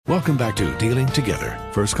Welcome back to Dealing Together.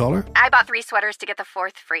 First caller? I bought 3 sweaters to get the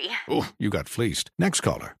 4th free. Oh, you got fleeced. Next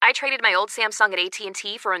caller? I traded my old Samsung at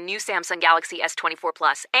AT&T for a new Samsung Galaxy S24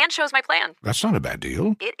 Plus and chose my plan. That's not a bad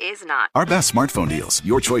deal. It is not. Our best smartphone deals.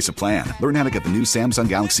 Your choice of plan. Learn how to get the new Samsung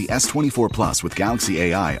Galaxy S24 Plus with Galaxy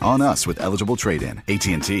AI on us with eligible trade-in.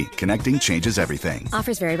 AT&T. Connecting changes everything.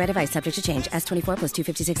 Offers vary by device. Subject to change. S24 plus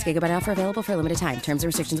 256 gigabyte offer available for a limited time. Terms and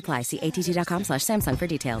restrictions apply. See att.com/Samsung for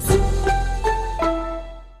details.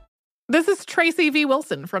 This is Tracy V.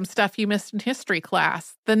 Wilson from Stuff You Missed in History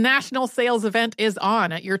class. The national sales event is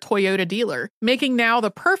on at your Toyota dealer, making now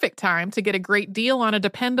the perfect time to get a great deal on a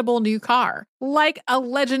dependable new car. Like a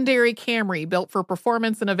legendary Camry built for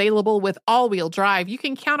performance and available with all-wheel drive, you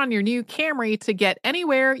can count on your new Camry to get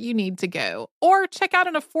anywhere you need to go. Or check out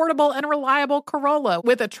an affordable and reliable Corolla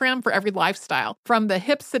with a trim for every lifestyle. From the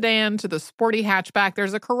hip sedan to the sporty hatchback,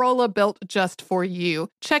 there's a Corolla built just for you.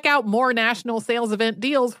 Check out more national sales event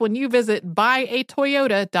deals when you visit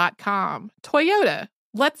buyatoyota.com. Toyota,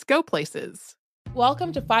 let's go places.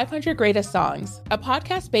 Welcome to 500 Greatest Songs, a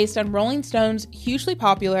podcast based on Rolling Stone's hugely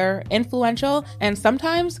popular, influential, and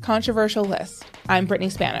sometimes controversial list. I'm Brittany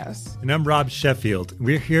Spanos. And I'm Rob Sheffield.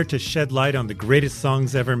 We're here to shed light on the greatest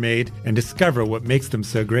songs ever made and discover what makes them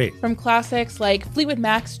so great. From classics like Fleetwood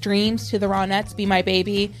Mac's Dreams to the Ronettes' Be My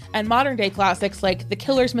Baby, and modern-day classics like The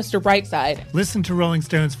Killers' Mr. Brightside. Listen to Rolling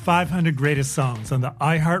Stone's 500 Greatest Songs on the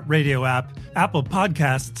iHeartRadio app, Apple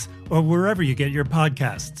Podcasts, or wherever you get your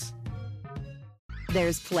podcasts.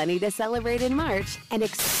 There's plenty to celebrate in March and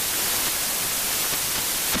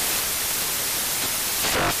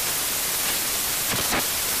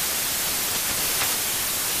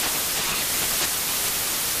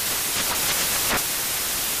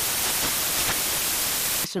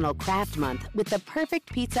National Craft Month with the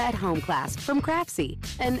perfect pizza at home class from Craftsy.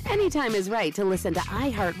 And anytime is right to listen to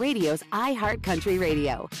iHeartRadio's iHeartCountry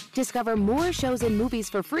Radio. Discover more shows and movies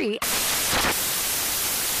for free.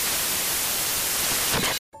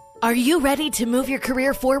 Are you ready to move your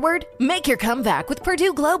career forward? Make your comeback with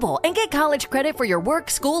Purdue Global and get college credit for your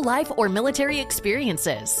work, school, life, or military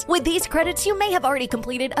experiences. With these credits, you may have already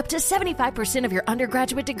completed up to 75% of your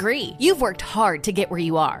undergraduate degree. You've worked hard to get where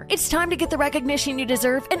you are. It's time to get the recognition you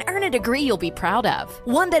deserve and earn a degree you'll be proud of.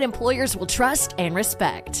 One that employers will trust and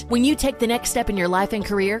respect. When you take the next step in your life and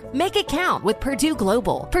career, make it count with Purdue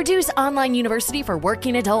Global, Purdue's online university for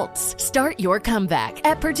working adults. Start your comeback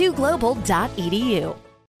at purdueglobal.edu.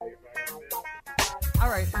 All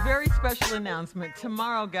right, very special announcement.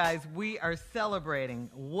 Tomorrow, guys, we are celebrating.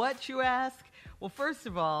 What, you ask? Well, first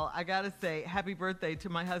of all, I got to say happy birthday to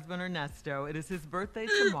my husband, Ernesto. It is his birthday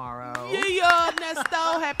tomorrow. Yeah,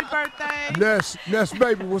 Ernesto, happy birthday. Ness,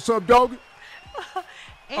 baby, what's up, doggy?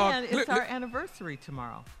 And it's our anniversary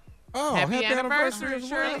tomorrow. Oh, happy anniversary,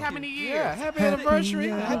 Shirley. How many years? Yeah, happy anniversary.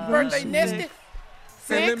 Happy birthday, Nesty.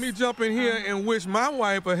 And let me jump in here and wish my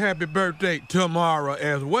wife a happy birthday tomorrow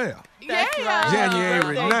as well. That's right.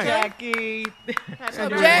 January 9th. Jackie.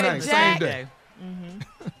 January 9th, same day.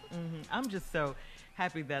 I'm just so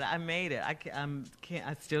happy that I made it. I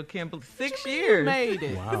still can't believe 6 years. You made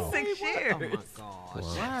it. Wow. 6 years. Oh my gosh.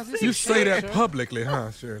 Wow. You say that publicly,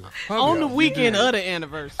 huh, Shirley? On the weekend of the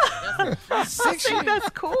anniversary. I think that's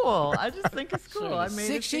cool. I just think it's cool. I made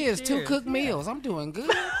 6 years, 2 cooked meals. I'm doing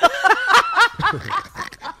good.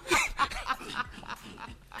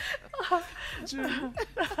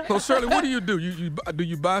 So Shirley, what do? You do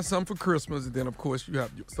you buy something for Christmas, and then of course you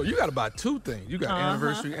have you got to buy 2 things. You got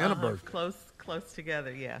anniversary and a birthday. Close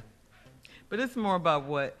together, yeah. But it's more about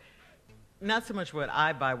not so much what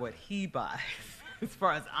I buy, what he buys, as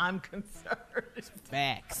far as I'm concerned.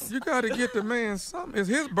 Facts. You got to get the man something. It's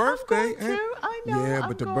his birthday. I know. Yeah,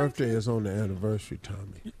 but the birthday is on the anniversary,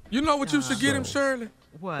 Tommy. You know what you should get him, Shirley?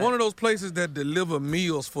 What? One of those places that deliver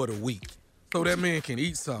meals for the week, so that man can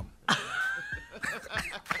eat something.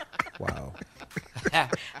 Wow.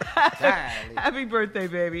 Happy birthday,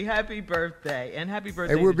 baby. Happy birthday. And happy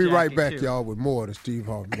birthday Hey, we'll be to right Jackie, back, too. y'all, with more of the Steve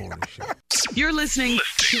Harvey Morning Show. You're listening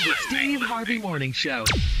to the Steve Harvey Morning Show.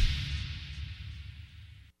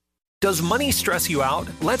 Does money stress you out?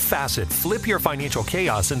 Let Facet flip your financial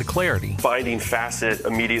chaos into clarity. Finding Facet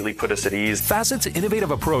immediately put us at ease. Facet's innovative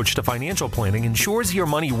approach to financial planning ensures your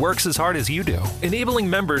money works as hard as you do, enabling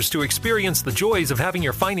members to experience the joys of having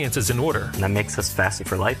your finances in order. And that makes us Facet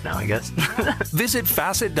for life now, I guess. Visit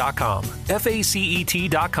Facet.com,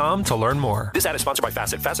 FACET.com to learn more. This ad is sponsored by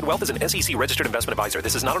Facet. Facet Wealth is an SEC registered investment advisor.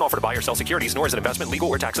 This is not an offer to buy or sell securities, nor is it investment, legal,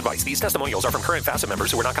 or tax advice. These testimonials are from current Facet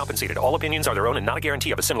members who are not compensated. All opinions are their own and not a guarantee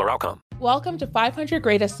of a similar outcome. FlipIt.com. Welcome to 500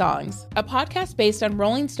 Greatest Songs, a podcast based on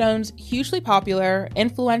Rolling Stone's hugely popular,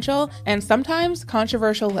 influential, and sometimes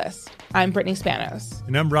controversial list. I'm Brittany Spanos.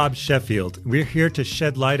 And I'm Rob Sheffield. We're here to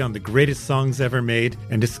shed light on the greatest songs ever made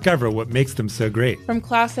and discover what makes them so great. From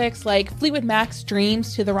classics like Fleetwood Mac's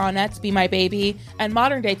Dreams to the Ronettes' Be My Baby, and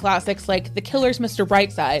modern-day classics like The Killer's Mr.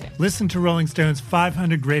 Brightside. Listen to Rolling Stone's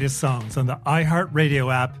 500 Greatest Songs on the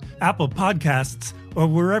iHeartRadio app, Apple Podcasts, or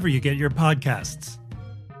wherever you get your podcasts.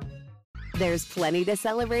 There's plenty to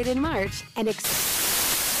celebrate in March and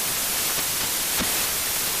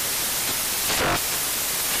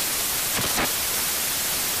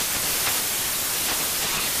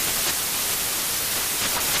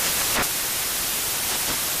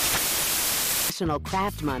National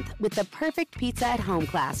Craft Month with the perfect pizza at home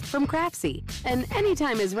class from Craftsy. And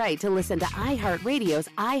anytime is right to listen to iHeartRadio's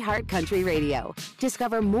iHeart Country Radio.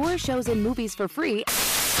 Discover more shows and movies for free.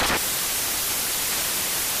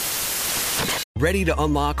 Ready to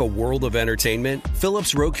unlock a world of entertainment?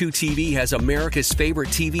 Philips Roku TV has America's favorite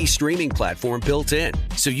TV streaming platform built in,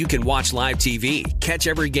 so you can watch live TV, catch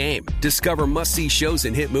every game, discover must-see shows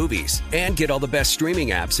and hit movies, and get all the best streaming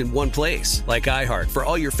apps in one place, like iHeart for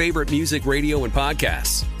all your favorite music, radio, and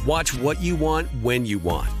podcasts. Watch what you want, when you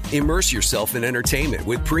want. Immerse yourself in entertainment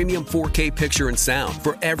with premium 4K picture and sound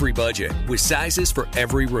for every budget, with sizes for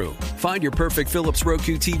every room. Find your perfect Philips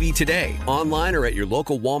Roku TV today, online or at your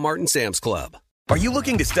local Walmart and Sam's Club. Are you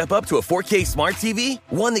looking to step up to a 4K smart TV?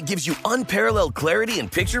 One that gives you unparalleled clarity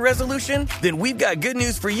and picture resolution? Then we've got good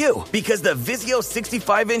news for you, because the Vizio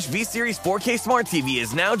 65-inch V-Series 4K smart TV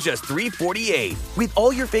is now just $348. With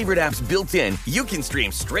all your favorite apps built in, you can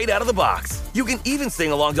stream straight out of the box. You can even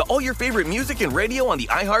sing along to all your favorite music and radio on the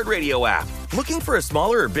iHeartRadio app. Looking for a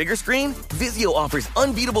smaller or bigger screen? Vizio offers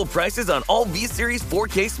unbeatable prices on all V-Series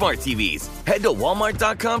 4K smart TVs. Head to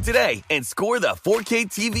Walmart.com today and score the 4K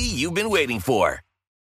TV you've been waiting for.